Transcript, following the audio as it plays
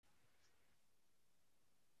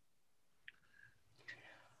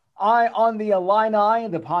I on the Illini,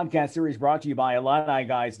 the podcast series brought to you by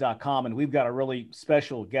IlliniGuys.com. And we've got a really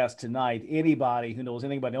special guest tonight. Anybody who knows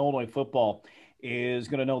anything about Illinois football is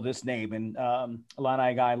going to know this name. And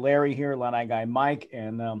Illini guy Larry here, Illini guy Mike.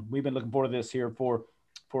 And we've been looking forward to this here for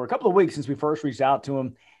a couple of weeks since we first reached out to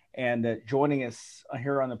him. And joining us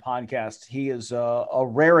here on the podcast, he is a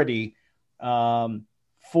rarity,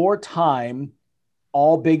 four-time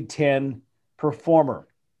All Big Ten performer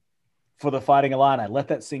for the Fighting Illini. Let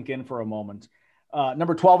that sink in for a moment.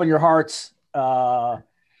 Number 12 in your hearts. Number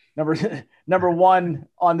one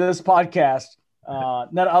on this podcast.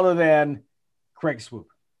 None other than Craig Swoop.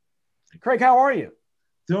 Craig, how are you?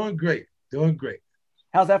 Doing great. Doing great.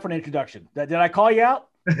 How's that for an introduction? Did I call you out?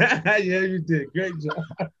 Yeah, you did. Great job.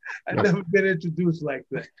 I've never been introduced like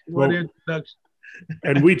that. What introduction.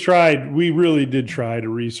 And we really did try to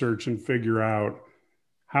research and figure out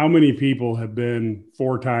how many people have been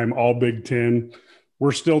four-time All Big Ten.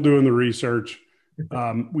 We're still doing the research.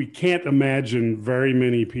 We can't imagine very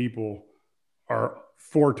many people are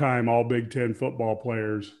four-time All Big Ten football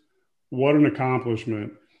players. What an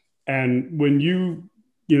accomplishment. And when you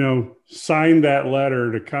signed that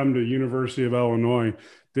letter to come to University of Illinois,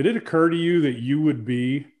 did it occur to you that you would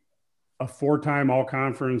be a four-time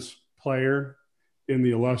all-conference player in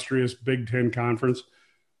the illustrious Big Ten Conference?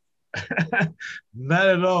 Not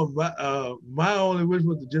at all. My only wish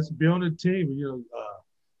was to just be on the team,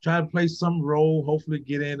 try to play some role, hopefully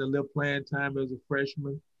get in a little playing time as a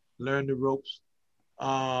freshman, learn the ropes.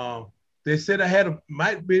 They said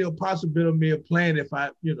might be a possibility of me playing if I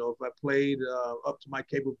played up to my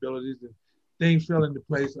capabilities and things fell into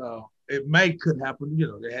place. It could happen.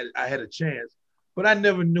 I had a chance, but I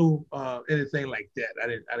never knew anything like that. I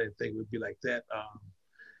didn't think it would be like that.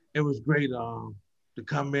 It was great to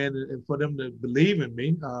come in and for them to believe in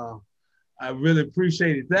me. I really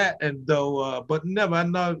appreciated that. And but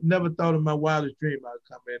I never thought in my wildest dream I'd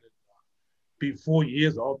come in and be 4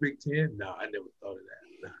 years All Big Ten. No, I never thought of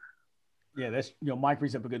that. Yeah, that's Mike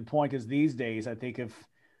brings up a good point, because these days I think if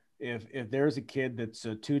there's a kid that's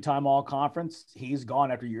a two-time all conference, he's gone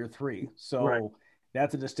after year three. So right.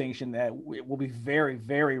 That's a distinction that will be very,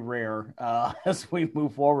 very rare as we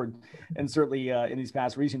move forward, and certainly in these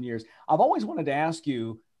past recent years. I've always wanted to ask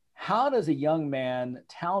you, how does a young man,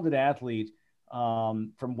 talented athlete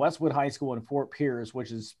from Westwood High School in Fort Pierce,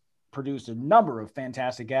 which has produced a number of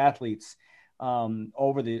fantastic athletes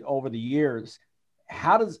over the years,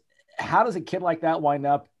 how does a kid like that wind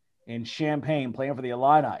up in Champaign playing for the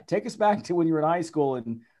Illini? Take us back to when you were in high school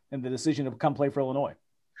and the decision to come play for Illinois.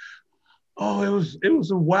 Oh, it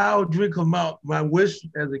was a wild dream come out. My wish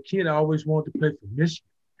as a kid, I always wanted to play for Michigan.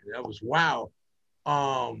 That was wild.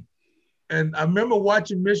 And I remember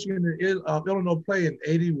watching Michigan and Illinois play in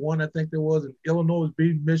 '81, I think there was, and Illinois was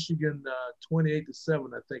beating Michigan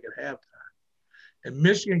 28-7, I think, at halftime. And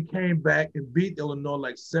Michigan came back and beat Illinois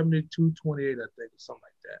like 72-28, I think, or something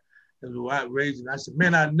like that. It was outrageous. I said,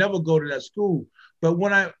 man, I'd never go to that school. But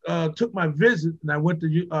when I took my visit and I went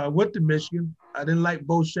to Michigan, I didn't like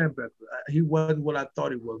Bo Schembechler. He wasn't what I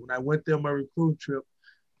thought he was. When I went there on my recruiting trip,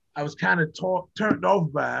 I was kind of turned off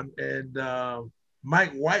by him. And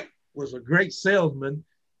Mike White was a great salesman.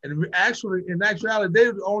 And in actuality, they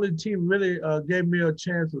were the only team really gave me a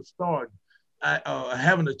chance of starting.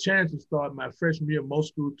 Having a chance to start my freshman year,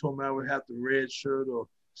 most schools told me I would have to red shirt or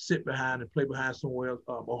sit behind and play behind somewhere else.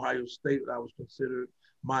 Ohio State, I was considered,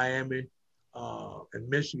 Miami, and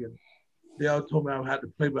Michigan. They all told me I would have to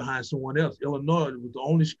play behind someone else. Illinois was the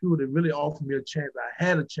only school that really offered me a chance. I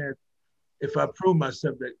had a chance if I proved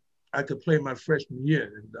myself that I could play my freshman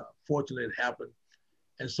year. And fortunately, it happened.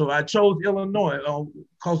 And so I chose Illinois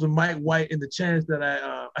because of Mike White and the chance that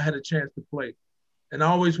I had a chance to play. And I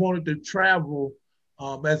always wanted to travel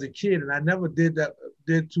as a kid, and I never did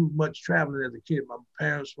too much traveling as a kid. My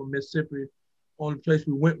parents from Mississippi. Only place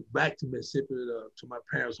we went back to Mississippi to my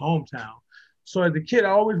parents' hometown. So as a kid, I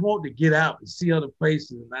always wanted to get out and see other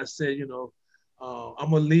places. And I said, I'm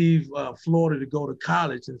gonna leave Florida to go to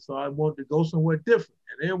college, and so I wanted to go somewhere different.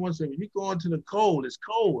 And everyone said, "When you go into the cold, it's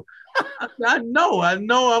cold." I said, I know.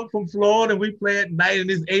 I'm from Florida, and we play at night, and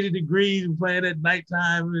it's 80 degrees, and playing at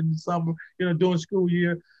nighttime in the summer, during school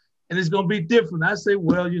year, and it's gonna be different. I say,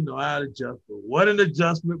 well, I'll adjust. But what an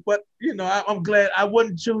adjustment! But I'm glad I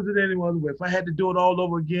wouldn't choose it any other way. If I had to do it all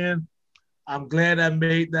over again, I'm glad I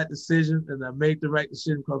made that decision, and I made the right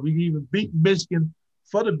decision because we even beat Michigan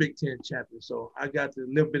for the Big Ten champion. So I got a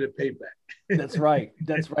little bit of payback. That's right.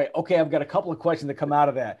 Okay, I've got a couple of questions that come out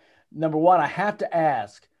of that. Number one, I have to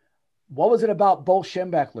ask, what was it about Bo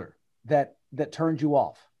Schembechler that turned you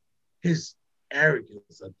off? His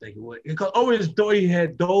arrogance, I think it was. Because always thought he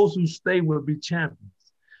had those who stay will be champions.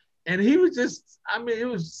 And he was just, I mean, it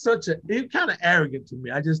was he was kind of arrogant to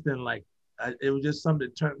me. I just didn't like it. It was just something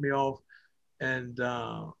that turned me off. And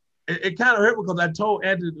it kind of hurt because I told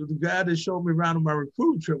Anthony, the guy that showed me around on my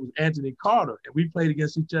recruiting trip was Anthony Carter. And we played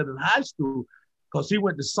against each other in high school because he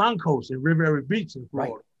went to Suncoast in Riviera Beach in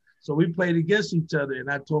Florida. Right. So we played against each other.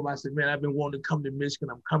 And I told him, I said, man, I've been wanting to come to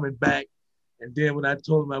Michigan. I'm coming back. And then when I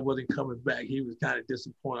told him I wasn't coming back, he was kind of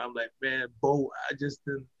disappointed. I'm like, man, Bo,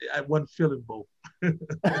 I wasn't feeling Bo. And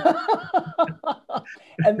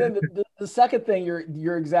then the second thing,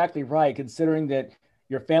 you're exactly right, considering that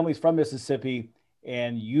your family's from Mississippi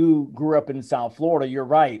and you grew up in South Florida. You're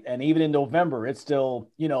right. And even in November, it's still,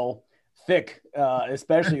 thick,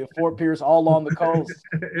 especially at Fort Pierce, all along the coast.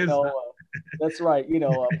 That's right.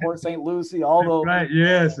 Port St. Lucie, all those. Right.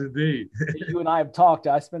 Yes, indeed. You and I have talked.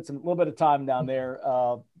 I spent a little bit of time down there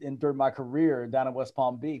during my career down in West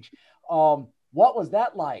Palm Beach. What was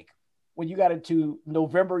that like when you got into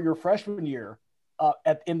November your freshman year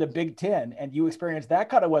in the Big Ten and you experienced that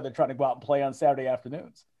kind of weather trying to go out and play on Saturday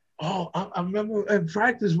afternoons? Oh, I remember in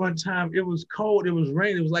practice one time, it was cold, it was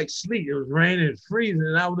raining, it was like sleet, it was raining and freezing,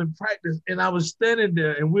 and I was in practice, and I was standing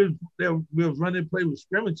there, and we was running play with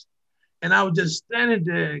scrimmage, and I was just standing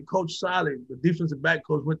there, and Coach Solly, the defensive back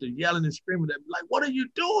coach, went to yelling and screaming at me, like, what are you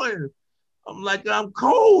doing? I'm like, I'm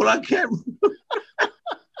cold, I can't move.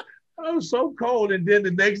 I was so cold, and then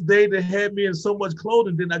the next day they had me in so much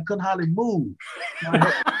clothing, then I couldn't hardly move. I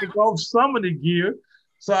had to take off some of the gear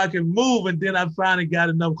so I can move, and then I finally got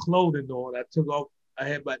enough clothing on. I took off.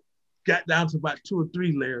 Got down to about 2 or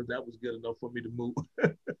 3 layers. That was good enough for me to move.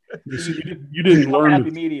 You didn't learn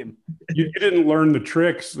happy medium. You didn't learn the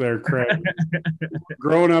tricks there, Craig.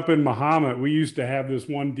 Growing up in Muhammad, we used to have this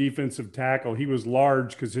one defensive tackle. He was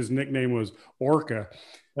large because his nickname was Orca.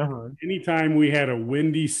 Uh-huh. Anytime we had a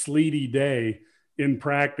windy, sleety day in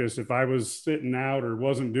practice, if I was sitting out or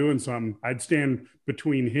wasn't doing something, I'd stand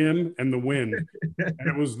between him and the wind. And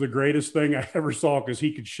it was the greatest thing I ever saw because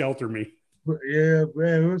he could shelter me. Yeah,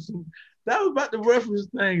 man. That was about the reference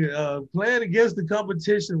thing. Playing against the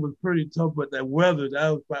competition was pretty tough, but that weather, that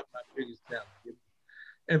was probably my biggest challenge.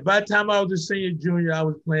 And by the time I was a senior, junior, I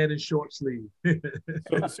was playing in short sleeve.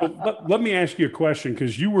 so let me ask you a question,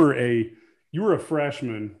 because you were a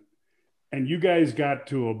freshman and you guys got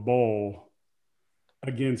to a bowl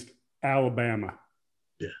against Alabama.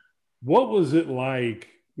 Yeah. What was it like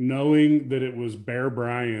knowing that it was Bear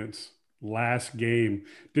Bryant's last game?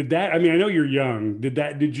 I know you're young.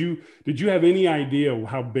 Did you have any idea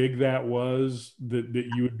how big that was, that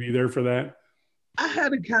you would be there for that? I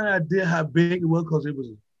had a kind of idea how big it was because it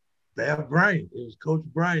was Bear Bryant. It was Coach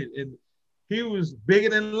Bryant, and he was bigger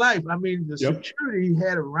than life. I mean, the security he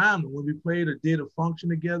had around him when we played or did a function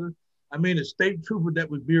together. I mean, the state trooper that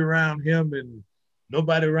would be around him and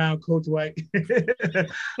nobody around Coach White.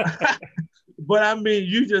 But I mean,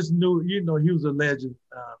 you just knew, he was a legend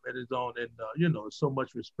at his own, and so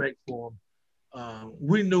much respect for him.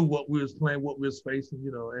 We knew what we was playing, what we was facing,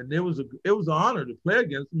 and it was an honor to play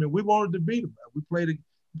against him. And we wanted to beat him. We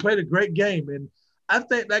played a great game, and I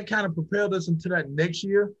think that kind of propelled us into that next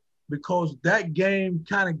year, because that game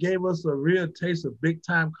kind of gave us a real taste of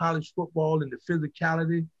big-time college football and the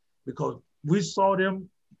physicality, because we saw them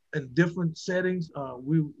in different settings.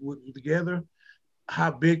 We were together, how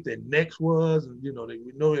big their necks was, and we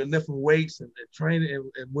know they're lifting weights and training,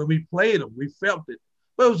 and when we played them, we felt it.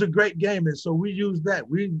 But it was a great game, and so we used that.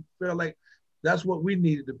 We felt like that's what we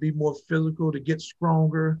needed, to be more physical, to get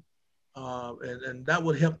stronger, and that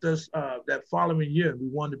would help us that following year. We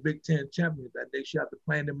won the Big Ten championship that next year after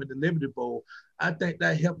playing them in the Liberty Bowl. I think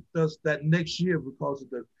that helped us that next year because of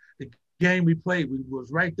the game we played. We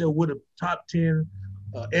was right there with a top 10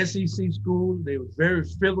 SEC school. They were very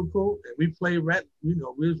physical, and we played right. We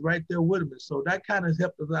was right there with them, and so that kind of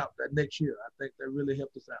helped us out that next year. I think that really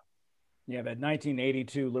helped us out. Yeah, that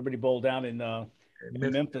 1982 Liberty Bowl down in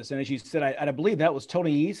Memphis, and as you said, I believe that was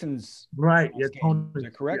Tony Eason's right. Yeah, Tony, is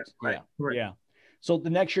that correct? Yeah, right, correct. Yeah. So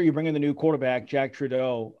the next year you bring in the new quarterback, Jack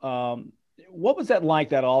Trudeau. What was that like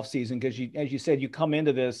that offseason? Because as you said, you come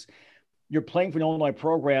into this, you're playing for an Illinois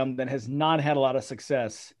program that has not had a lot of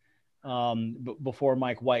success before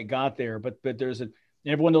Mike White got there. But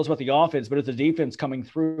everyone knows about the offense, but it's the defense coming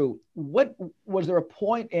through. What was there a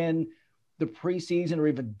point in the preseason or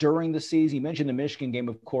even during the season? You mentioned the Michigan game,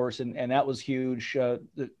 of course, and that was huge.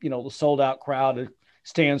 The sold out crowd, the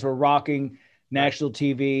stands were rocking, national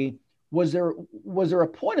TV. Was there a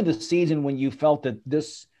point in the season when you felt that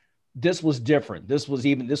this was different? This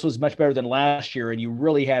was much better than last year, and you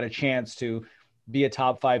really had a chance to be a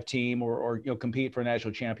top 5 team or compete for a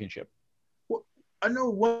national championship? Well, I know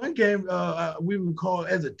one game we recall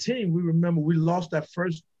as a team. We remember we lost our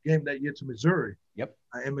first game that year to Missouri. Yep.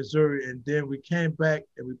 In Missouri, and then we came back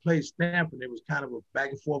and we played Stanford. It was kind of a back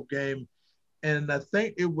and forth game, and I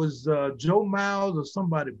think it was Joe Miles or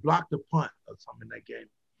somebody blocked a punt or something in that game.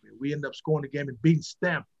 We ended up scoring the game and beating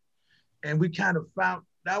Stanford, and we kind of found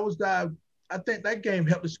that was the. I think that game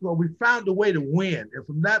helped us score. We found a way to win, and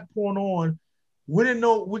from that point on, we didn't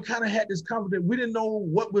know. We kind of had this confidence. We didn't know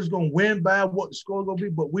what was going to win by, what the score was going to be,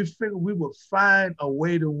 but we figured we would find a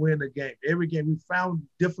way to win the game. Every game, we found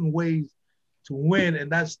different ways to win,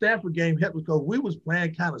 and that Stanford game helped because we was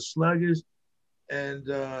playing kind of sluggish, and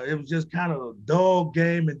it was just kind of a dull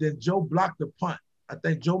game. And then Joe blocked the punt. I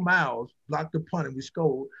think Joe Miles blocked the punt, and we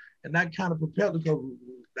scored, and that kind of propelled us because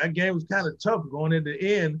that game was kind of tough going in the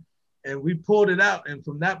end. And we pulled it out, and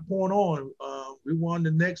from that point on, we won the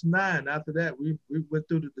next 9. After that, we went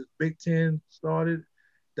through the Big Ten, started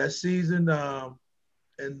that season, and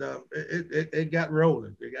it got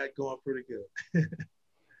rolling. It got going pretty good.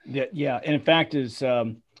 Yeah. And in fact,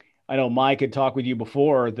 I know Mike had talked with you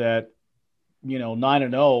before that,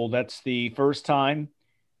 9-0, that's the first time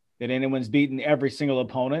that anyone's beaten every single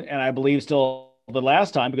opponent. And I believe still the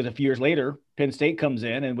last time, because a few years later, Penn State comes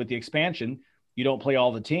in, and with the expansion, you don't play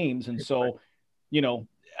all the teams. And so,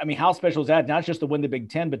 how special is that? Not just to win the Big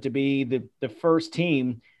Ten, but to be the first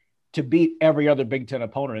team to beat every other Big Ten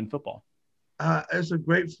opponent in football. It's a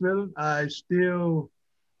great feeling. I still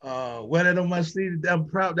wear that on my sleeve. I'm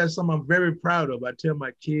proud. That's something I'm very proud of. I tell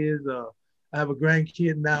my kids, I have a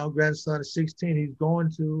grandkid now, grandson is 16. He's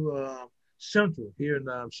going to Central here in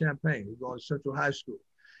Champaign. He's going to Central High School.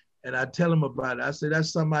 And I tell him about it. I say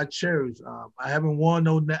that's something I cherish. I haven't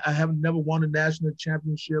never won a national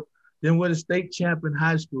championship. Then win a state champ in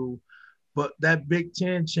high school, but that Big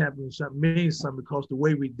Ten championship means something because the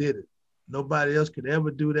way we did it. Nobody else could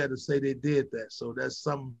ever do that or say they did that. So that's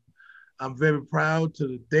something I'm very proud. To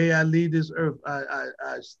the day I leave this earth, I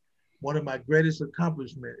one of my greatest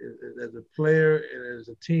accomplishments as a player and as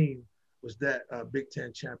a team was that Big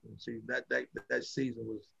Ten championship. That season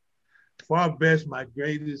was far best my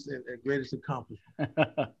greatest and greatest accomplishment.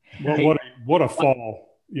 Well, what a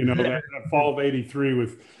fall! That fall of '83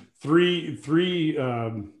 with three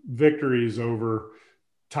victories over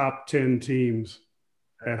top 10 teams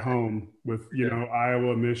at home with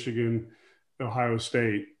Iowa, Michigan, Ohio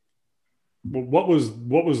State. Well, what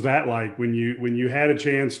was that like when you had a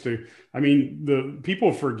chance to? I mean, the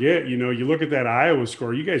people forget. You look at that Iowa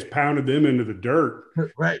score. You guys pounded them into the dirt.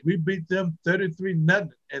 Right, we beat them 33-0,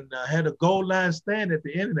 and had a goal line stand at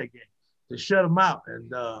the end of that game to shut them out.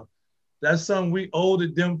 And that's something we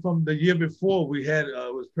owed them from the year before. We had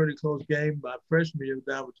it was a pretty close game by freshman year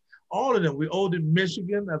down. All of them we owed it.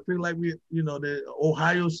 Michigan. I feel like the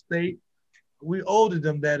Ohio State. We owed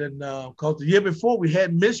them that, and because the year before we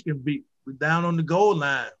had Michigan beat. We're down on the goal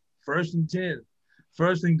line, 1st and 10,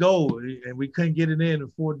 1st and goal, and we couldn't get it in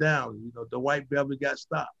and 4 down. The White Beverly got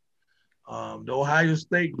stopped. The Ohio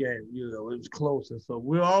State game, it was close. And so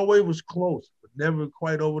we always was close, but never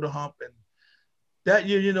quite over the hump. And that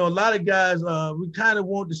year, a lot of guys, we kind of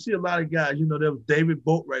wanted to see a lot of guys. There was David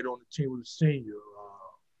Boatwright on the team, was a senior.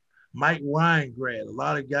 Mike Weingrad, a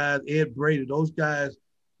lot of guys, Ed Brady, those guys,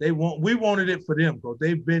 we wanted it for them because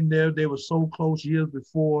they've been there. They were so close years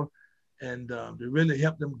before. And to really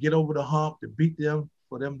help them get over the hump, to beat them,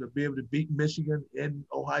 for them to be able to beat Michigan and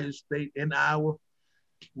Ohio State and Iowa,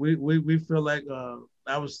 we feel like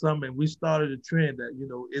that was something. We started a trend that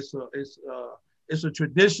it's a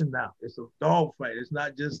tradition now. It's a dog fight. It's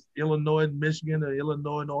not just Illinois and Michigan or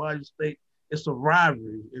Illinois and Ohio State. It's a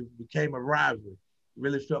rivalry. It became a rivalry. It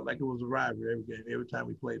really felt like it was a rivalry every game, every time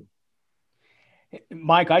we played them.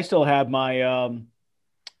 Mike, I still have my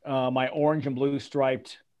my orange and blue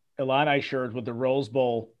striped Illini shirt with the Rose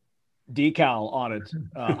Bowl decal on it.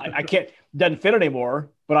 I can't, doesn't fit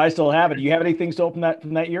anymore, but I still have it. Do you have anything still from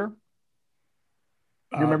that year?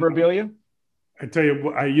 Your memorabilia? I tell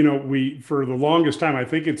you, we for the longest time, I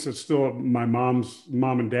think it's still at my mom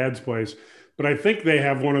and dad's place, but I think they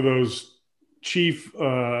have one of those Chief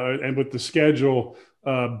and with the schedule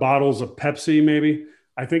bottles of Pepsi, maybe.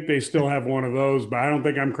 I think they still have one of those, but I don't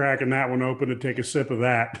think I'm cracking that one open to take a sip of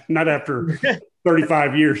that. Not after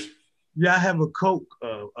 35 years. Yeah, I have a Coke.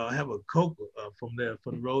 From there,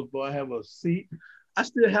 from the Rose Bowl. I have a seat. I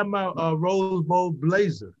still have my Rose Bowl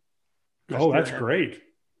blazer. Oh, that's great.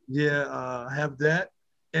 Yeah, I have that.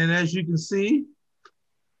 And as you can see,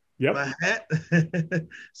 my hat,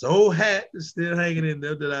 it's an old hat that's still hanging in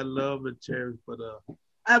there that I love and cherish. But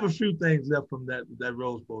I have a few things left from that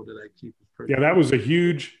Rose Bowl that I keep. Yeah, that was a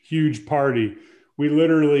huge, huge party. We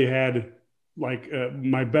literally had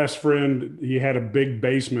my best friend, he had a big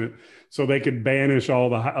basement, so they could banish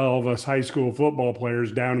all of us high school football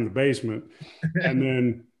players down in the basement, and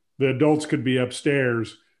then the adults could be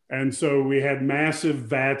upstairs. And so we had massive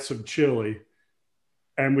vats of chili,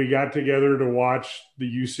 and we got together to watch the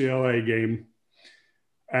UCLA game,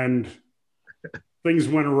 and things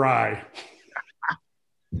went awry.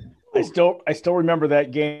 I still remember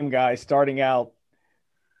that game, guys, starting out,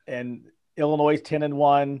 and Illinois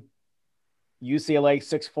 10-1, UCLA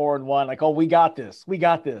 6-4-1. Like, oh, we got this. I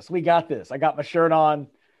got my shirt on.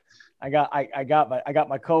 I got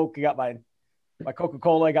my Coke. I got my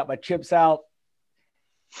Coca-Cola. I got my chips out.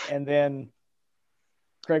 And then,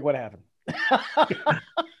 Craig, what happened?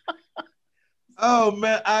 Oh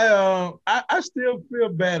man, I still feel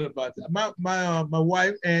bad about that. My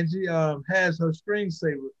wife Angie has her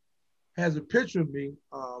screensaver, has a picture of me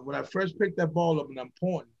when I first picked that ball up and I'm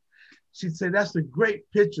pointing. She'd say, "That's a great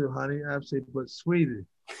picture, honey." I'd say, "But sweetie,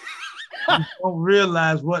 you don't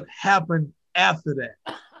realize what happened after that.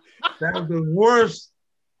 That was the worst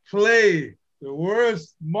play, the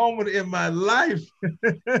worst moment in my life."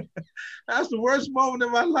 That's the worst moment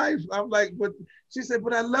in my life. I'm like, but she said,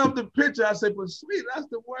 "But I love the picture." I said, "But sweet, that's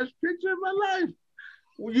the worst picture in my life.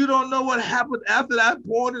 Well, you don't know what happened after that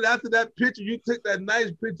pointed, after that picture. You took that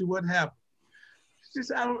nice picture. What happened?" She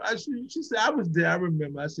said, she said, "I was there. I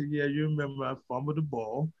remember." I said, "Yeah, you remember I fumbled the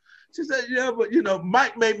ball." She said, "Yeah, but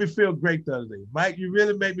Mike made me feel great the other day. Mike, you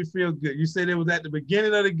really made me feel good. You said it was at the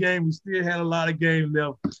beginning of the game. We still had a lot of game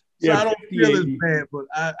left. So yeah, I don't feel as bad, but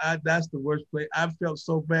I that's the worst play. I felt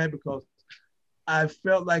so bad because I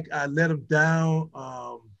felt like I let him down.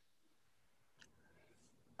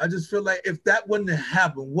 I just feel like if that wouldn't have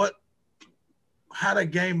happened, how the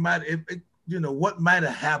game might, what might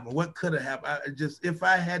have happened, what could have happened. If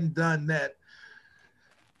I hadn't done that,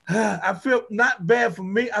 I felt not bad for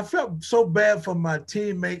me. I felt so bad for my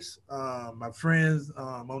teammates, my friends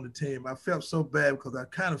on the team. I felt so bad because I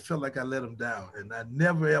kind of felt like I let them down, and I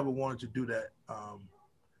never ever wanted to do that.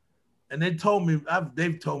 And they've told me I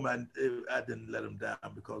didn't let them down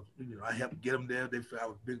because I helped get them there. They felt I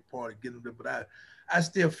was a big part of getting them there, but I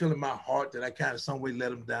still feel in my heart that I kind of some way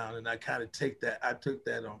let them down, and I kind of take that. I took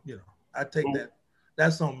that on. I take that.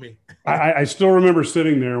 That's on me. I still remember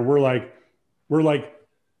sitting there. We're like,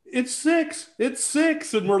 it's six,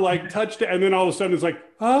 and we're like touchdown, and then all of a sudden it's like,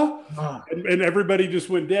 huh? And everybody just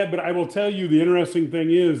went dead. But I will tell you, the interesting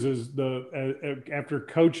thing is after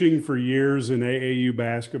coaching for years in AAU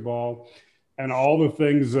basketball and all the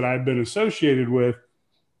things that I've been associated with,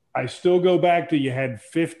 I still go back to you had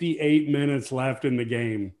 58 minutes left in the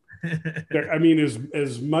game. I mean,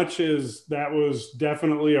 as much as that was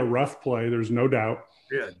definitely a rough play, there's no doubt.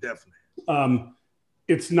 Yeah, definitely.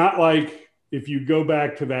 It's not like, if you go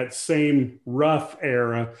back to that same rough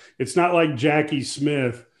era, it's not like Jackie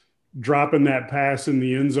Smith dropping that pass in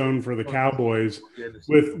the end zone for the Cowboys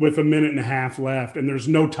with a minute and a half left, and there's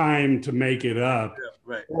no time to make it up.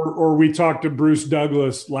 Yeah, right. Or we talked to Bruce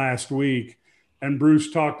Douglas last week, and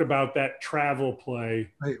Bruce talked about that travel play,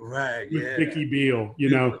 right, with yeah. Dickie Beal,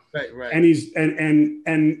 right. And he's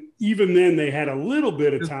and even then they had a little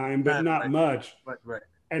bit of time, but not much. Right.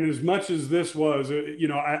 And as much as this was,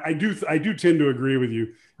 I do tend to agree with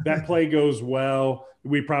you. That play goes well.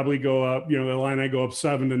 We probably go up, the Illini go up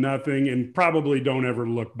 7-0 and probably don't ever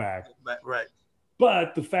look back. Right.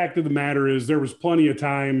 But the fact of the matter is there was plenty of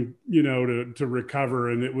time, to recover.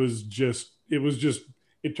 And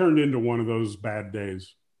it turned into one of those bad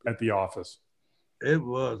days at the office. It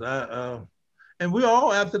was. And we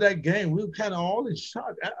all, after that game, we were kind of all in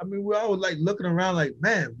shock. I mean, we all were like looking around like,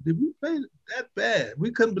 man, did we play that bad? We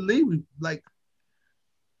couldn't believe we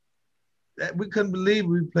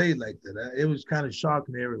played like that. It was kind of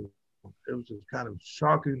shocking everyone. It was just kind of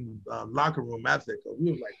shocking locker room ethic. We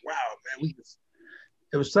were like, wow, man,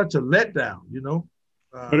 it was such a letdown,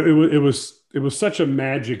 But it was such a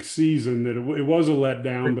magic season that it was a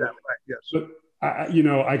letdown. Right, yes. But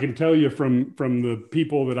I can tell you from the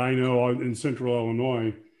people that I know in Central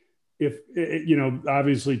Illinois,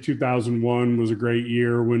 obviously 2001 was a great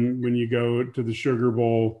year when you go to the Sugar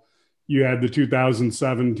Bowl. You had the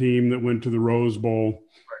 2007 team that went to the Rose Bowl.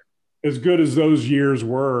 Right. As good as those years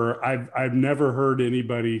were, I've never heard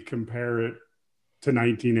anybody compare it to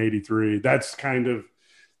 1983. That's kind of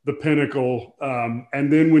the pinnacle.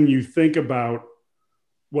 And then when you think about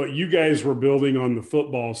what you guys were building on the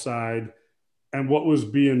football side and what was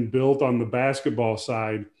being built on the basketball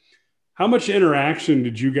side, how much interaction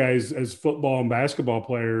did you guys, as football and basketball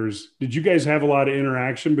players, did you guys have a lot of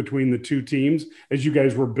interaction between the two teams as you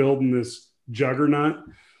guys were building this juggernaut?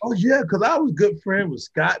 Oh yeah, because I was good friend with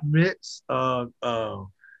Scott Mix,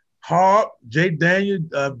 Harp, Jay Daniel,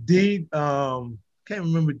 D. Can't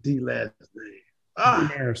remember D last name.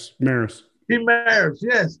 Maris. D. Maris,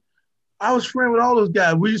 yes. I was friends with all those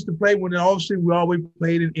guys. We used to play when obviously we always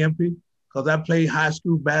played in MP because I played high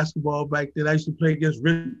school basketball back then. I used to play against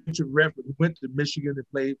Richard Redford, who went to Michigan and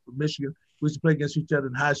played for Michigan. We used to play against each other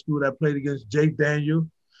in high school. I played against Jay Daniel.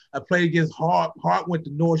 I played against Hart. Hart went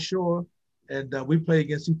to North Shore, and we played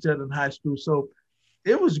against each other in high school. So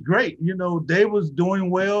it was great. You know, they was doing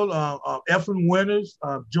well. Efren Winters,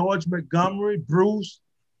 George Montgomery, Bruce,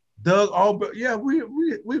 Doug Albert. Yeah, we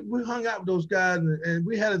hung out with those guys, and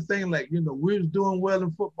we had a thing like, you know, we was doing well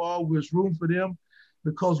in football. We was rooting for them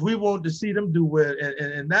because we wanted to see them do well.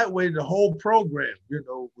 And that way, the whole program, you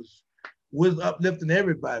know, was uplifting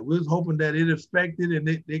everybody. We was hoping that it affected and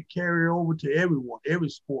they carry over to everyone, every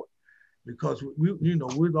sport. Because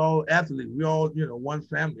we're all athletes. We all, you know, one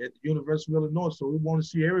family at the University of Illinois. So we want to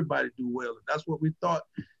see everybody do well. And that's what we thought.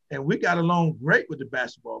 And we got along great with the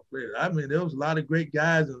basketball players. I mean, there was a lot of great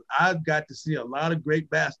guys, and I got to see a lot of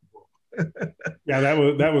great basketball. Yeah,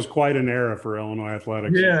 that was quite an era for Illinois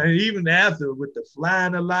athletics. Yeah, and even after with the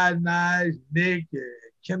Flying Illini, Nick and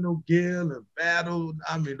Kendall Gill and Battle.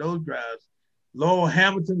 I mean, those guys. Lowell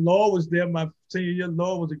Hamilton. Lowell was there my senior year.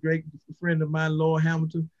 Lowell was a great friend of mine, Lowell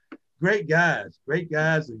Hamilton. Great guys,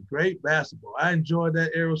 and great basketball. I enjoyed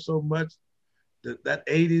that era so much. That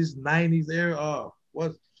 80s, 90s era,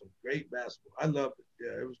 was some great basketball. I loved it.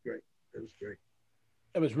 Yeah, it was great.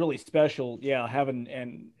 It was really special. Yeah, having,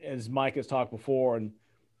 and as Mike has talked before and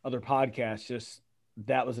other podcasts, just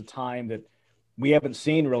that was a time that we haven't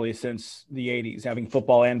seen really since the 80s, having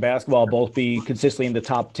football and basketball both be consistently in the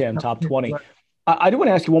top 10, top 20. I do want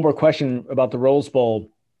to ask you one more question about the Rose Bowl.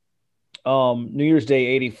 New Year's Day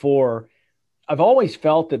 84, I've always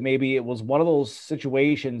felt that maybe it was one of those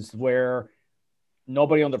situations where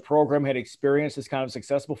nobody on the program had experienced this kind of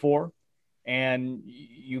success before. And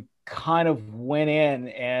you kind of went in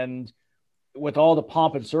and with all the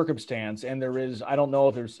pomp and circumstance, and there is, I don't know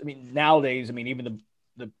if there's, I mean, nowadays, I mean, even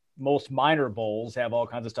the most minor bowls have all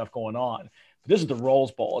kinds of stuff going on. But this is the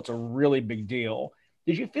Rose Bowl. It's a really big deal.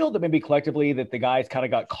 Did you feel that maybe collectively that the guys kind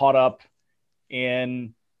of got caught up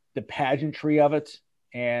in the pageantry of it,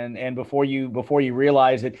 and before you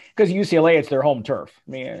realize it, because UCLA, it's their home turf.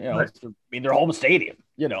 I mean, you know, right. Their home stadium.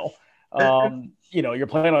 You know, you're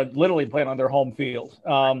literally playing on their home field.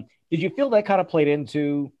 Did you feel that kind of played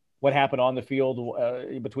into what happened on the field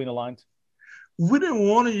between the lines? We didn't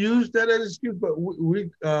want to use that as an excuse, but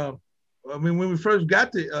when we first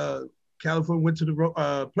got to California, went to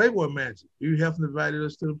the Playboy Mansion. You have invited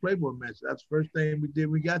us to the Playboy Mansion. That's the first thing we did.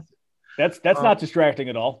 We got there. That's not distracting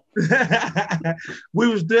at all. We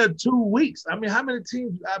was there 2 weeks. I mean, how many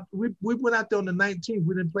teams? We went out there on the 19th.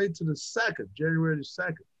 We didn't play to the 2nd, January the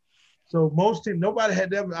 2nd. So most teams, nobody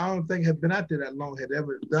had ever, I don't think had been out there that long, had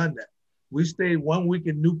ever done that. We stayed 1 week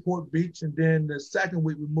in Newport Beach, and then the second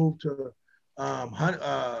week we moved to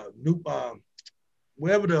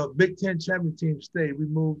wherever the Big Ten champion team stayed. We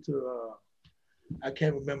moved to I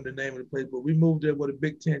can't remember the name of the place, but we moved there where the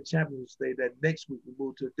Big Ten champions stayed. That next week we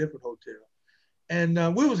moved to a different hotel. And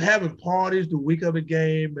we was having parties the week of the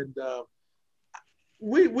game. And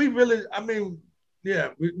we really, I mean, yeah,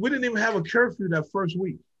 we didn't even have a curfew that first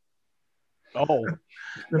week. Oh.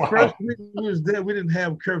 First week we was there, we didn't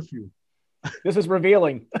have a curfew. This is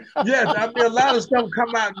revealing. Yes, I mean, a lot of stuff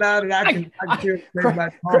come out now that I can hear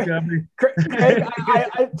about talking. I mean,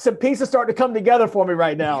 some pieces starting to come together for me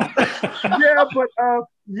right now. Yeah, but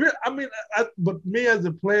but me as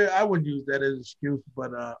a player, I wouldn't use that as an excuse. But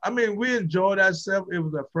I mean, we enjoyed ourselves. It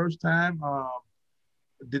was our first time.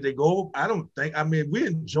 Did they go? I don't think. I mean, we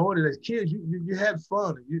enjoyed it as kids. You had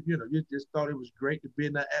fun. You just thought it was great to be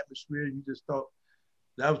in that atmosphere. You just thought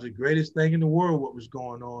that was the greatest thing in the world, what was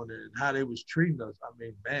going on and how they was treating us. I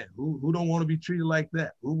mean, man, who don't want to be treated like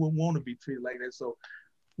that? Who would want to be treated like that? So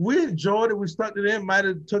we enjoyed it. We stuck it in. Might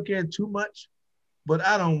have took in too much, but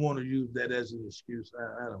I don't want to use that as an excuse.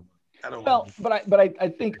 I don't. Well, but I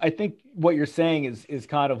think what you're saying is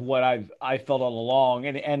kind of what I felt all along,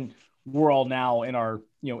 and we're all now in our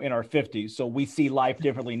in our 50s, so we see life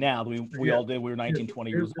differently now than we all did. We were 19,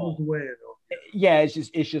 20 years old. Yeah,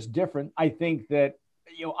 it's just different. I think that.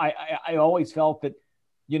 I always felt that,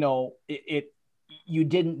 you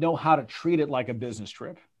didn't know how to treat it like a business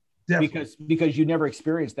trip. Definitely. because you never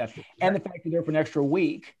experienced that. Right. And the fact you're there for an extra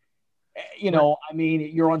week, right. I mean,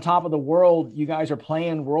 you're on top of the world. You guys are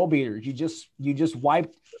playing world beaters. You just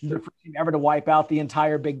wiped ever to wipe out the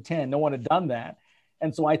entire Big Ten. No one had done that.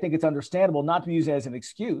 And so I think it's understandable not to use it as an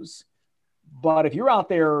excuse, but if you're out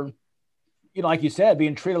there, like you said,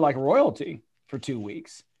 being treated like royalty for 2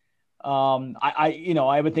 weeks,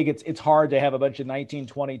 I would think it's hard to have a bunch of 19,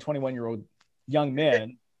 20, 21-year-old young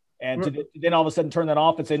men and to then all of a sudden turn that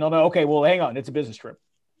off and say, no, okay, well, hang on, it's a business trip.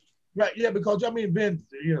 Right, yeah, because been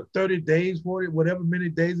 30 days for it, whatever many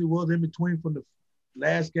days it was in between from the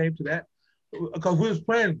last game to that, because we was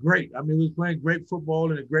playing great. We was playing great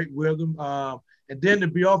football and a great rhythm, and then to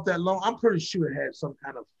be off that long, I'm pretty sure it had some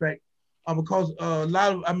kind of effect. Because I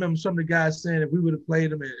remember some of the guys saying if we would have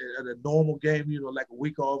played them at a normal game, like a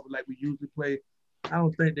week off, like we usually play, I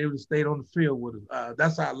don't think they would have stayed on the field with us.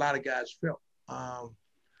 That's how a lot of guys felt.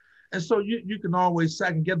 And so you can always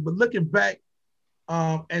second guess, but looking back,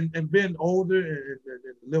 and being older and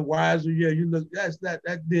a little wiser, you look,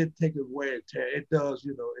 that did take a wear and tear. It does,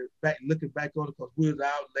 looking back on it, because we was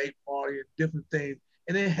out late partying, different things,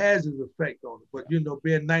 and it has its effect on it. But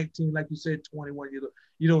being 19, like you said, 21,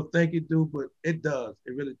 you don't think it do, but it does.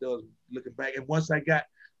 It really does. Looking back, and once I got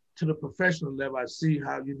to the professional level, I see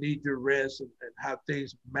how you need your rest and how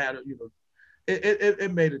things matter.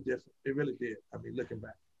 It made a difference. It really did. Looking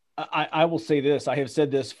back, I will say this. I have said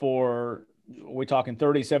this for. We're talking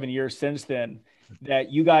 37 years since then,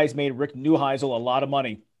 that you guys made Rick Neuheisel a lot of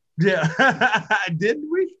money. Yeah, didn't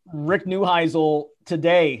we? Rick Neuheisel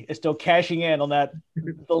today is still cashing in on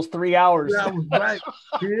those 3 hours. Yeah, I was right.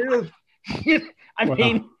 He is.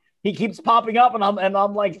 He keeps popping up, and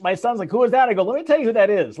I'm like, my son's like, who is that? I go, let me tell you who that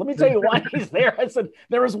is. Let me tell you why he's there. I said,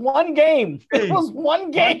 there was one game. There was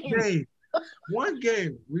one game. One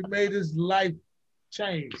game. We made his life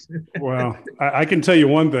change. Well, I can tell you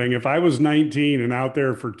one thing. If I was 19 and out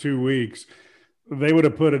there for 2 weeks, they would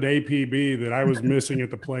have put an APB that I was missing at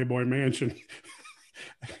the Playboy Mansion.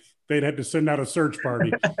 They'd had to send out a search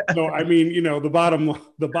party. So,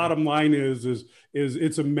 the bottom line is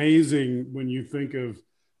it's amazing when you think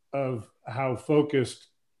of how focused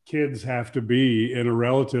kids have to be in a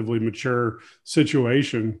relatively mature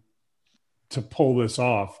situation to pull this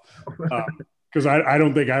off. Because I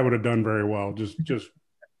don't think I would have done very well, just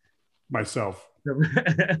myself.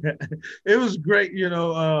 It was great,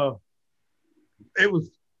 it was,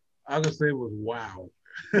 I'm gonna say it was wow.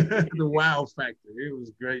 The wow factor. It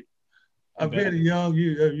was great. Being young,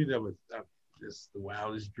 you never, just the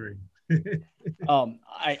wildest dream.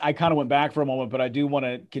 I kind of went back for a moment, but I do want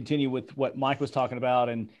to continue with what Mike was talking about,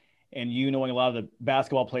 and knowing a lot of the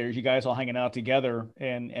basketball players, you guys all hanging out together,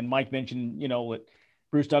 and Mike mentioned, what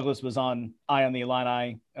Bruce Douglas was on Eye on the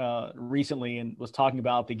Illini recently and was talking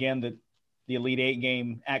about, again, the Elite Eight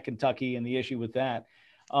game at Kentucky and the issue with that.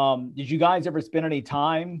 Did you guys ever spend any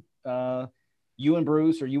time, you and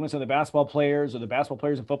Bruce, or you and some of the basketball players, or the basketball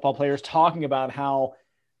players and football players, talking about how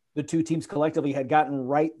the two teams collectively had gotten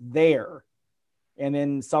right there and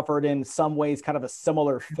then suffered in some ways kind of a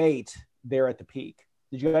similar fate there at the peak?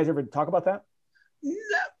 Did you guys ever talk about that?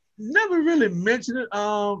 Never really mentioned it.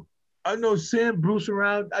 I know seeing Bruce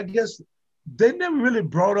around, I guess they never really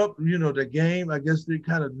brought up, the game. I guess they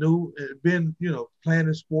kind of knew, been, playing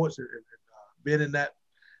in sports and being in that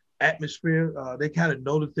atmosphere. They kind of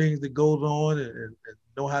know the things that goes on and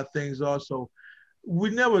know how things are. So we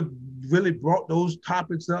never really brought those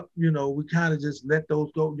topics up. We kind of just let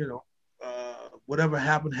those go, whatever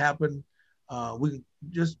happened. We can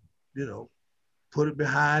just, put it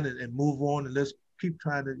behind and move on, and let's keep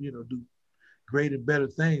trying to, do great and better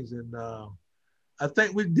things. And I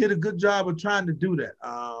think we did a good job of trying to do that,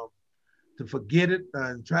 to forget it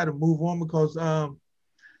and try to move on, because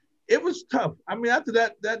it was tough. After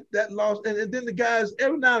that loss, and then the guys,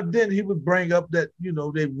 every now and then he would bring up that,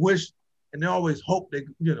 they wished and they always hoped that,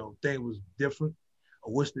 thing was different,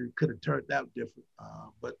 or wish they could have turned out different.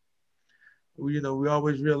 But we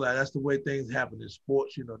always realize that's the way things happen in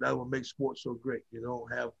sports. That's what makes sports so great. You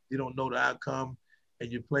don't know the outcome,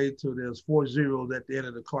 and you play till there's 4 zeros at the end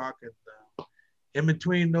of the clock, and in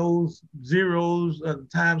between those zeros,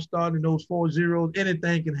 time starting those 4 zeros,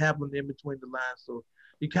 anything can happen in between the lines. So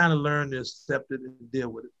you kind of learn to accept it and deal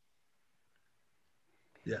with it.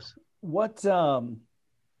 Yes. What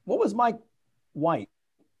was Mike White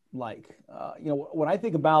like? When I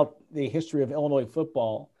think about the history of Illinois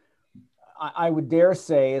football, I would dare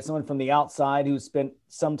say, as someone from the outside who spent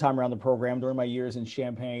some time around the program during my years in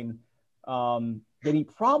Champaign, that he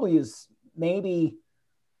probably is maybe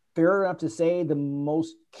fair enough to say the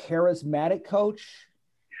most charismatic coach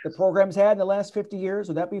the program's had in the last 50 years.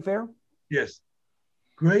 Would that be fair? Yes.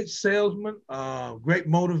 Great salesman, great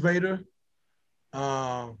motivator.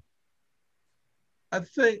 I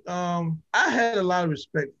think I had a lot of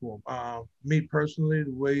respect for him. Me personally,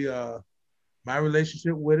 the way my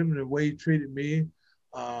relationship with him and the way he treated me,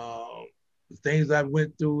 the things I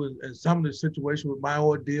went through, and some of the situation with my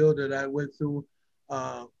ordeal that I went through,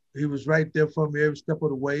 He was right there for me every step of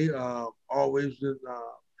the way. Always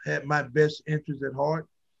had my best interest at heart.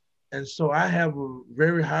 And so I have a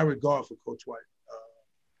very high regard for Coach White.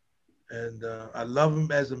 And I love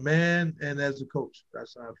him as a man and as a coach.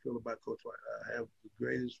 That's how I feel about Coach White. I have the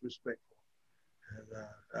greatest respect for him.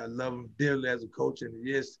 And I love him dearly as a coach. And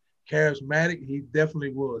yes, charismatic, he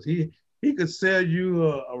definitely was. He could sell you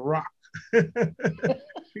a rock.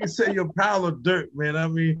 He could sell you a pile of dirt, man. I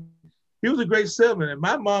mean, he was a great salesman. And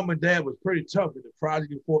my mom and dad was pretty tough in the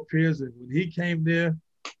project in Fort Pierce. And when he came there,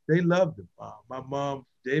 they loved him. My mom,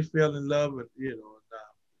 they fell in love, and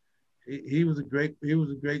he was a great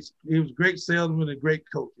salesman and a great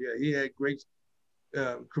coach. Yeah, he had great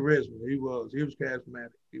charisma. He was charismatic.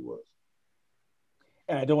 He was.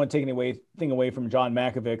 And I don't want to take anything away from John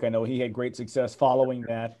Mackovic. I know he had great success following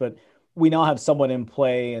that, but we now have someone in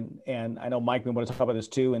play, and I know Mike may want to talk about this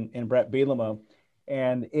too, and Brett Bielema,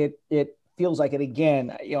 and it feels like it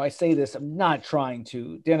again. I say this, I'm not trying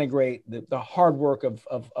to denigrate the hard work of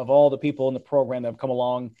all the people in the program that have come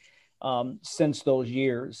along since those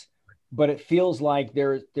years, but it feels like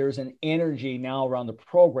there's an energy now around the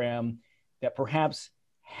program that perhaps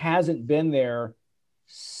hasn't been there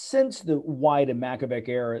since the White and Mackovic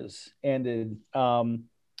eras ended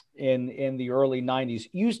in the early 90s.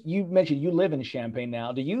 You mentioned you live in Champaign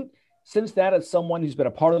now. Do you sense that as someone who's been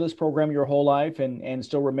a part of this program your whole life and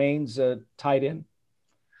still remains tied in?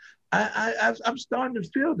 I'm starting to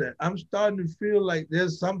feel that. I'm starting to feel like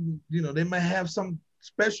there's something, they might have something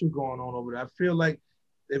special going on over there. I feel like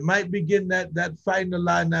they might be getting that fighting the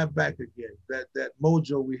Illini back again, that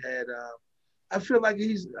mojo we had. I feel like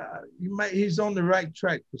he's on the right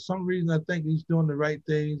track. For some reason, I think he's doing the right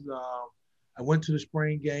things. I went to the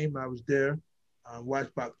spring game. I was there.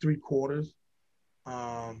 Watched about 3 quarters.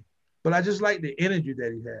 But I just like the energy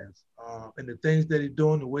that he has and the things that he's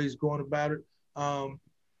doing, the way he's going about it.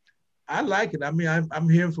 I like it. I mean, I'm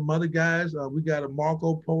hearing from other guys. We got a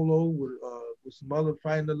Marco Polo with some other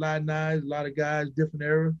fighting the Illini, a lot of guys, different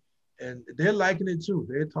era, and they're liking it too.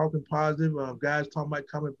 They're talking positive. Guys talking about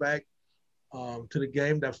coming back to the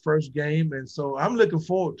game, that first game. And so I'm looking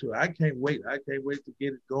forward to it. I can't wait. I can't wait to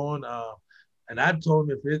get it going. And I told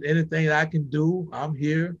him, if there's anything I can do, I'm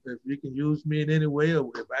here. If you can use me in any way,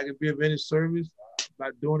 or if I can be of any service, I'm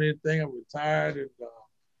not doing anything. I'm retired,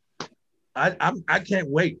 and I can't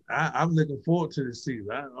wait. I'm looking forward to the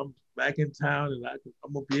season. I'm back in town, and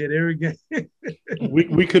I'm gonna be at every game. The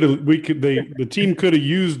team could have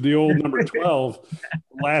used the old number 12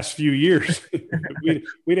 the last few years.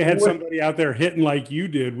 we'd have had somebody out there hitting like you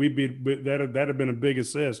did. That'd have been a big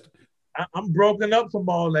assist. I'm broken up from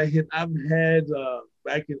all that hit. I've had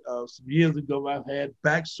back in some years ago. I've had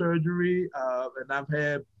back surgery, and I've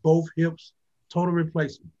had both hips total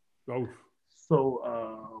replacement. Oh,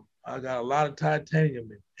 so I got a lot of titanium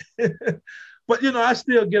in. But I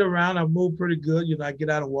still get around. I move pretty good. I get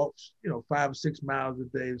out and walk, 5 or 6 miles a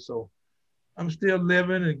day. So I'm still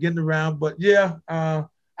living and getting around. But yeah, I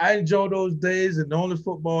enjoy those days. And the only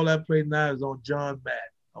football I play now is on John Madden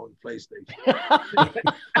on the PlayStation.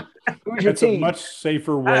 That's a much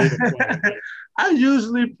safer way to play. I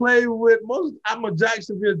usually play with I'm a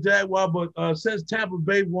Jacksonville Jaguar, but since Tampa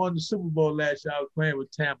Bay won the Super Bowl last year, I was playing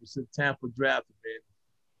with Tampa since Tampa drafted me.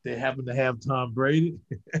 They happen to have Tom Brady.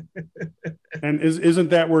 And isn't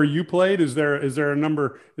that where you played? Is there a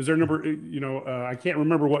number? I can't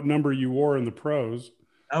remember what number you wore in the pros.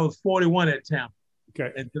 I was 41 at Tampa.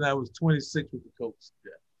 Okay. And then I was 26 with the Colts.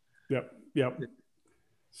 Yeah. Yep.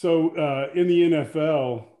 So in the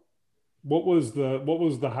NFL, what was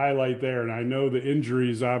the highlight there? And I know the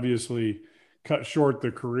injuries obviously cut short the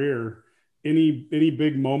career. Any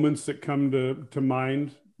big moments that come to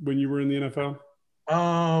mind when you were in the NFL?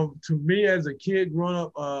 To me, as a kid growing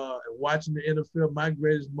up and watching the NFL, my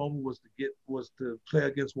greatest moment was to play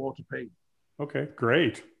against Walter Payton. Okay,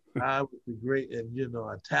 great. I was great, and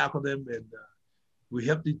I tackled him, and we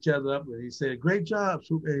helped each other up. And he said, "Great job,"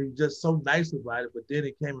 and he was just so nice about it. But then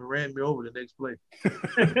he came and ran me over the next play.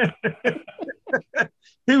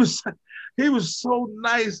 He was so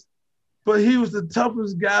nice, but he was the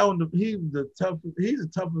toughest guy he's the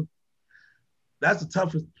toughest. That's the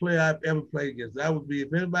toughest player I've ever played against. That would be,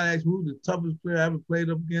 if anybody asks me who's the toughest player I ever played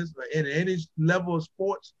up against in any level of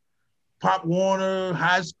sports, Pop Warner,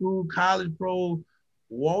 high school, college, pro,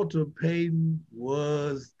 Walter Payton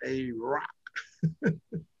was a rock.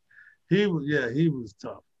 He was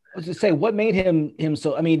tough. I was to say, what made him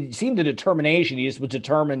so? I mean, it seemed the determination. He just was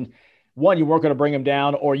determined. One, you weren't going to bring him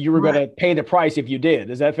down, or you were going to pay the price if you did.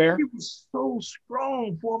 Is that fair? He was so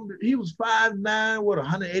strong for him. He was 5'9",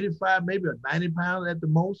 185, maybe 90 pounds at the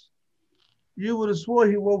most. you would have swore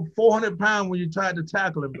he weighed 400 pounds when you tried to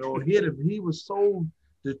tackle him or hit him. He was so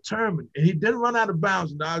determined, and he didn't run out of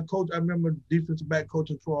bounds. And our coach, I remember defensive back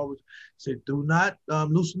coach Troy always said, "Do not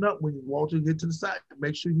loosen up when Walter get to the side.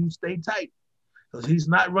 Make sure you stay tight, because he's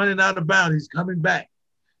not running out of bounds. He's coming back."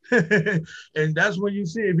 And that's when you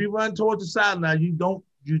see if you run towards the sideline, you don't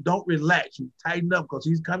relax. You tighten up because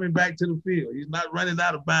he's coming back to the field. He's not running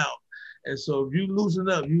out of bounds. And so if you loosen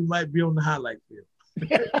up, you might be on the highlight field.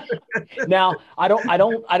 Now, I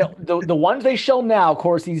don't, the ones they show now, of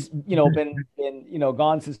course, he's, been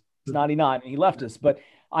gone since 99 and he left us, but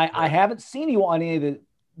I haven't seen you on any of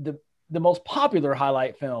the most popular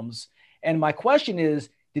highlight films. And my question is,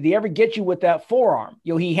 did he ever get you with that forearm?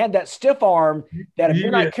 He had that stiff arm that if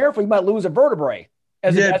you're not careful, you might lose a vertebrae.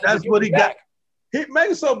 That's what he got. Hit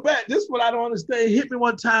me so bad. This is what I don't understand. He hit me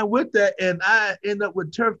one time with that, and I end up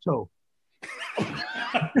with turf toe.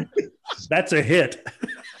 That's a hit.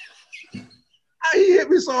 He hit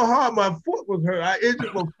me so hard, my foot was hurt. I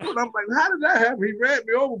injured my foot. I'm like, how did that happen? He ran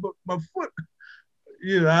me over, but my foot.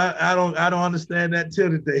 I don't understand that till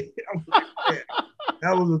today. Like,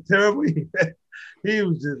 that was a terrible. He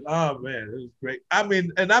was just, oh man, it was great. I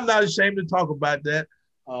mean, and I'm not ashamed to talk about that,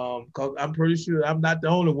 because I'm pretty sure I'm not the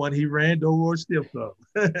only one he ran over or stiff up.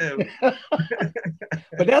 But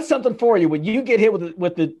that's something for you when you get hit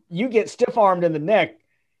you get stiff armed in the neck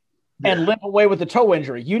and limp away with the toe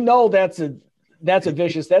injury. That's a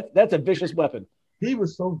vicious weapon. He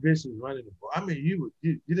was so vicious running the ball. I mean,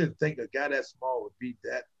 you didn't think a guy that small would beat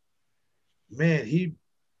that. Man, he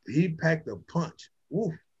packed a punch.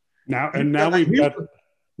 Oof. He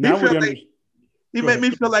made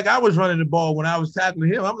me feel like I was running the ball when I was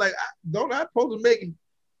tackling him. I'm like, don't I supposed to make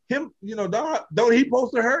him, don't he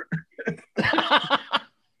supposed to hurt?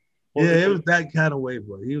 It was that kind of way,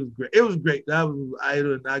 boy. He was great. It was great. That was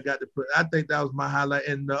idol, and I think that was my highlight.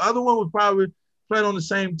 And the other one was probably playing on the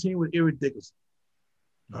same team with Eric Dickerson.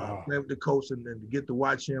 Playing with the coach, and then to get to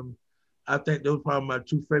watch him. I think those were probably my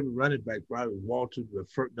two favorite running backs, probably Walter, the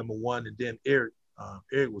first number one, and then Eric.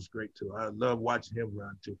 Eric was great too. I love watching him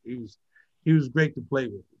run too. He was great to play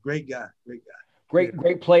with. Great guy.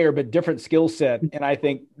 Great player, but different skill set. And I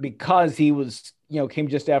think because he was, came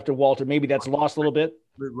just after Walter, maybe that's lost a little bit.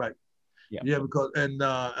 Right. Yeah, because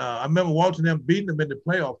I remember Walter and them beating them in the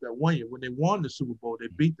playoff that one year when they won the Super Bowl. They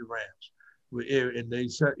beat the Rams with Eric, and they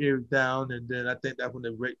shut Eric down. And then I think that's when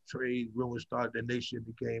the trade rumor started. The nation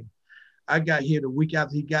became. I got here the week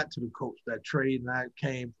after he got to the coach, that trade, and I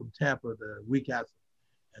came from Tampa the week after,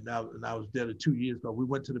 and I was there the 2 years ago. We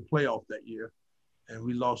went to the playoff that year, and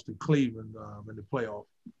we lost to Cleveland in the playoff.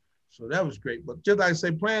 So that was great. But just like I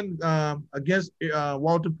say, playing against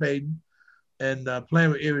Walter Payton and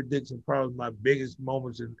playing with Eric Dickerson probably my biggest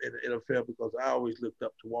moments in the NFL, because I always looked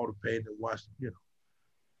up to Walter Payton and watched,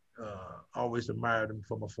 always admired him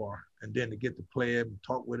from afar. And then to get to play him,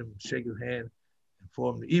 talk with him, shake his hand, and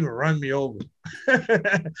for him to even run me over.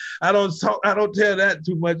 I don't tell that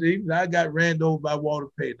too much. I got ran over by Walter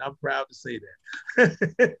Payton. I'm proud to say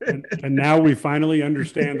that. and now we finally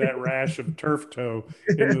understand that rash of turf toe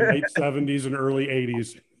in the late 70s and early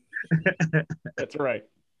 80s. That's right.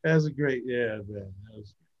 That's great. Yeah, man.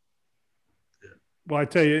 Well, I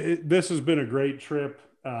tell you, this has been a great trip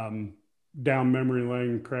down memory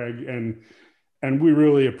lane, Craig, and we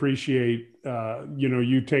really appreciate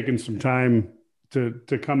you taking some time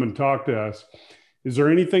to come and talk to us. Is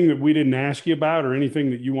there anything that we didn't ask you about, or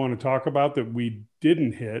anything that you want to talk about that we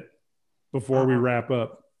didn't hit before we wrap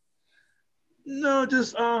up? No,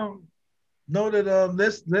 just know that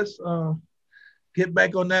let's get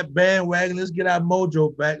back on that bandwagon. Let's get our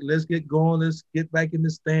mojo back. Let's get going. Let's get back in the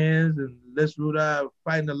stands, and let's root our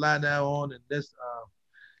Fighting Illini on, and let's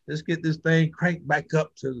get this thing cranked back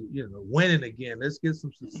up to winning again. Let's get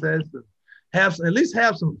some success and at least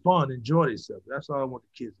have some fun, enjoy themselves. That's all I want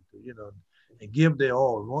the kids to do, and give their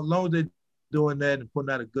all. As long as they're doing that and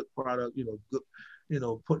putting out a good product,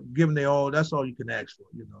 giving their all. That's all you can ask for.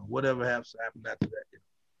 Whatever has to happen after that,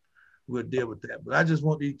 we'll deal with that. But I just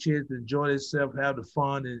want these kids to enjoy themselves, have the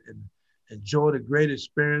fun, and enjoy the great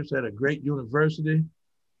experience at a great university,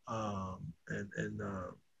 and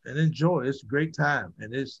enjoy. It's a great time,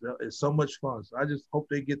 and it's so much fun. So I just hope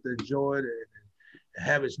they get to enjoy it and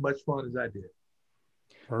have as much fun as I did.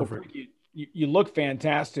 Perfect. Well, you look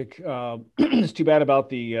fantastic. It's too bad about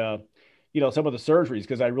the some of the surgeries,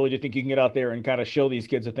 because I really do think you can get out there and kind of show these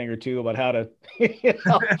kids a thing or two about how to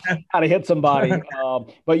how to hit somebody.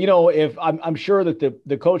 But if I'm sure that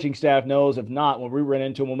the coaching staff knows. If not, when we run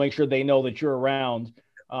into them, we'll make sure they know that you're around.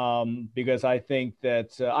 Because I think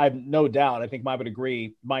that I have no doubt. I think Mike would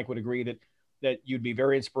agree that you'd be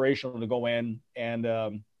very inspirational to go in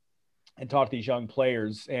and and talk to these young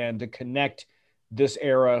players and to connect this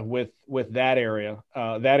era with that era,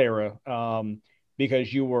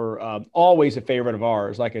 because you were always a favorite of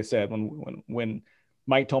ours. Like I said, when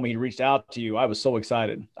Mike told me he reached out to you, I was so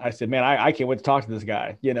excited. I said, man, I can't wait to talk to this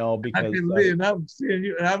guy, because I can believe I'm seeing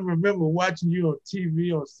you. And I remember watching you on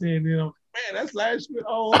TV on CNN. Man, that's last year.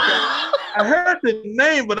 Oh, okay. I heard the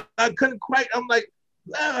name, but I couldn't quite. I'm like,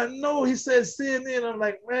 I know he said CNN. I'm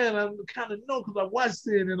like, man, I kind of know because I watch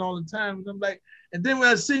CNN all the time. And I'm like, and then when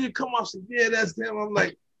I see you come off, I said, yeah, that's him. I'm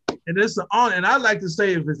like, and it's an honor. And I like to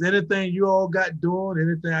say, if there's anything you all got doing,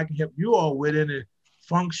 anything I can help you all with, any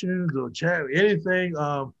functions or charity, anything,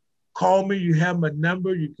 call me. You have my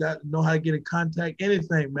number. You got to know how to get in contact.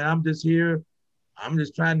 Anything, man. I'm just here. I'm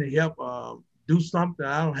just trying to help do something.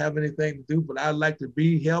 I don't have anything to do, but I like to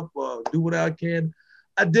help, do what I can.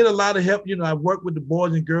 I did a lot of help. I worked with the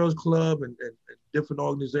Boys and Girls Club and different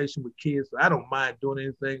organizations with kids. So I don't mind doing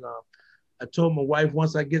anything. I told my wife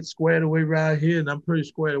once I get squared away right here, and I'm pretty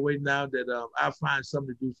squared away now, that I'll find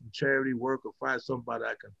something to do some charity work or find somebody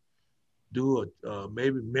I can do, or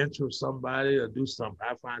maybe mentor somebody or do something.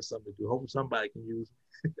 I find something to do. Hope somebody can use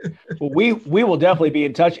me. Well, we will definitely be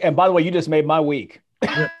in touch. And by the way, you just made my week.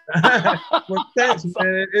 Well, thanks,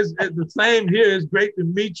 man. It's the same here. It's great to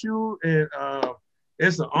meet you, and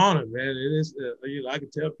it's an honor, man. It is. I can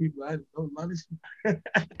tell people I know a lot of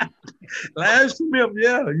last to me.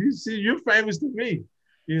 Yeah, you see, you're famous to me,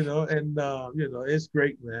 and it's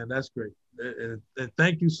great, man. That's great, and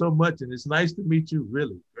thank you so much. And it's nice to meet you.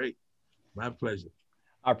 Really great. My pleasure.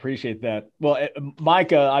 I appreciate that. Well,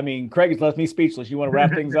 Micah, Craig has left me speechless. You want to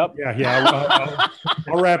wrap things up? Yeah.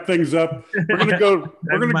 I'll wrap things up. We're gonna go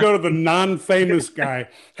to the non-famous guy.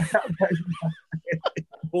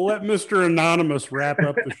 We'll let Mr. Anonymous wrap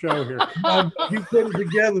up the show here. You put it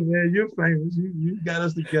together, man. You're famous. You got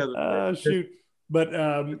us together. Shoot. But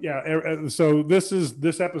so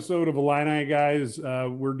this episode of Illini Guys.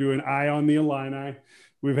 We're doing Eye on the Illini.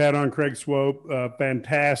 We've had on Craig Swope,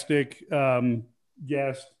 fantastic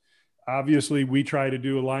guest. Obviously, we try to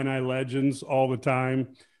do Illini legends all the time.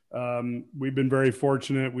 We've been very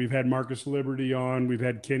fortunate. We've had Marcus Liberty on. We've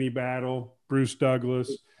had Kenny Battle, Bruce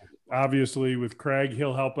Douglas. Obviously, with Craig,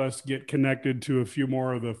 he'll help us get connected to a few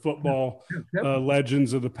more of the football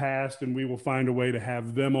legends of the past, and we will find a way to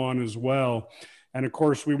have them on as well. And, of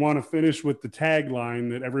course, we want to finish with the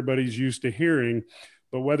tagline that everybody's used to hearing.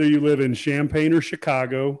 But whether you live in Champaign or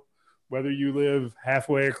Chicago, whether you live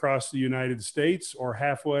halfway across the United States or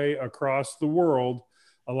halfway across the world,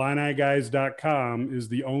 IlliniGuys.com is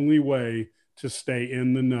the only way to stay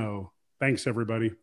in the know. Thanks, everybody.